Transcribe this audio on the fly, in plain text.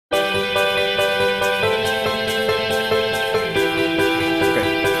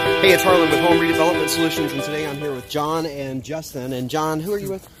Hey, it's Harlan with Home Redevelopment Solutions, and today I'm here with John and Justin. And John, who are you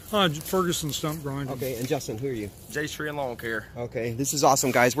with? Ferguson Stump grinding. Okay, and Justin, who are you? Jay's Tree and Lawn Care. Okay, this is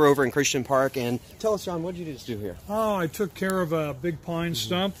awesome, guys. We're over in Christian Park, and tell us, John, what did you just do here? Oh, I took care of a big pine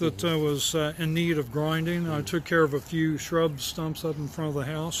stump that was in need of grinding. I took care of a few shrub stumps up in front of the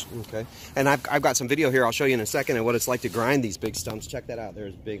house. Okay, and I've got some video here I'll show you in a second of what it's like to grind these big stumps. Check that out.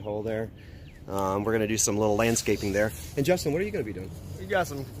 There's a big hole there. We're going to do some little landscaping there. And Justin, what are you going to be doing? We got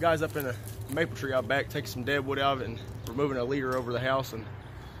some guys up in a maple tree out back, taking some dead wood out of it and removing a leader over the house and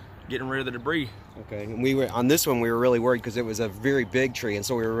getting rid of the debris. Okay, and we were on this one. We were really worried because it was a very big tree, and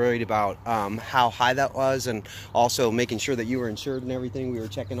so we were worried about how high that was, and also making sure that you were insured and everything. We were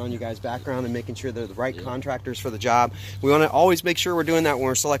checking on you guys' background and making sure they're the right contractors for the job. We want to always make sure we're doing that when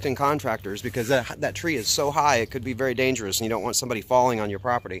we're selecting contractors, because that tree is so high it could be very dangerous, and you don't want somebody falling on your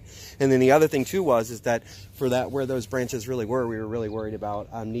property. And then the other thing too is that for that where those branches really were, we were really worried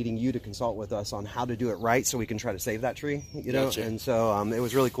about needing you to consult with us on how to do it right, so we can try to save that tree. You know, Gotcha. And so it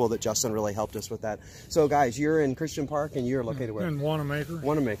was really cool that Justin really helped us with that. So guys, you're in Christian Park and you're located where? In Wanamaker.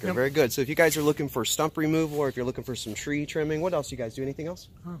 Wanamaker, Yep. Very good. So if you guys are looking for stump removal, or if you're looking for some tree trimming, what else do you guys do? Anything else?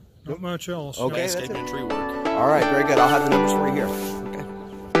 Not much else. Okay, that's Landscaping it. and tree work. All right, very good. I'll have the numbers for you here.